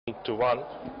to 1.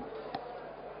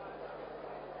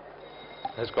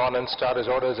 Has gone and started his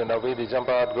orders, and away the jump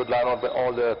out. Good line out by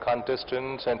all the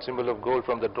contestants, and symbol of gold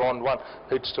from the drawn one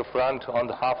hits the front on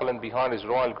the half length behind is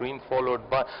Royal Green, followed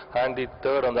by handy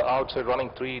third on the outside, running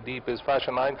 3 deep is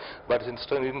Fashion 9, but in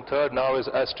third now is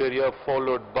Asteria,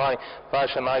 followed by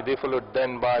Fashion 9. They followed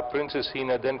then by Princess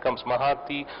Hina, then comes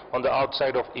Mahati on the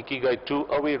outside of Ikigai 2,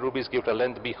 away Ruby's Gift a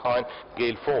length behind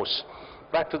Gale Force.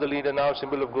 Back to the leader now.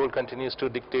 Symbol of Gold continues to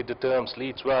dictate the terms.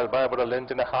 Leads well by about a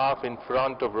length and a half in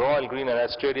front of Royal Green and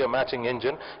Asteria matching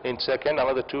engine. In second,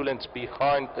 another 2 lengths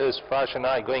behind is Fashion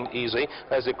Eye going easy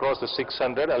as they cross the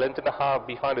 600. A length and a half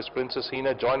behind is Princess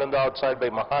Hina, joined on the outside by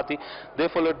Mahati. They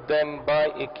followed then by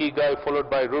Ikigai, followed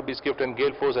by Ruby's Gift and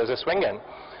Gale Force as a swing in.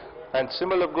 And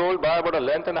Symbol of Gold by about a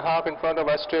length and a half in front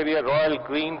of Asteria. Royal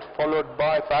Green followed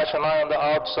by Fashion Eye on the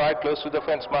outside, close to the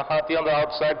fence. Mahati on the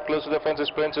outside, close to the fence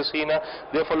is Princess Hina.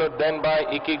 They followed then by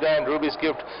Ikigai and Ruby's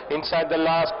Gift. Inside the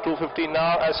last 250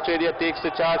 now, Asteria takes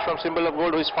the charge from Symbol of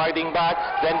Gold, who is fighting back.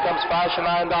 Then comes Fashion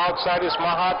Eye, on the outside is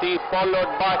Mahati, followed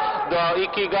by the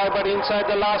Ikigai. But inside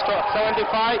the last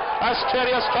 75,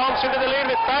 Asteria storms into the lead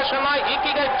with Fashion Eye.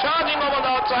 Ikigai charging over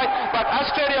the outside, but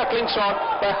Asteria clings on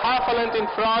by half a length in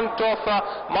front of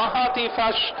Mahati.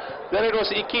 Then it was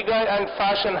Ikigai and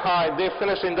Fashion High. They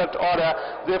finished in that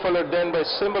order. They followed then by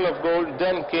Symbol of Gold.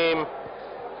 Then came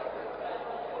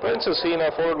Princess Hina,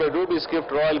 followed by Ruby's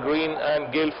Gift, Royal Green,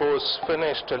 and Gale Force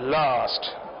finished last.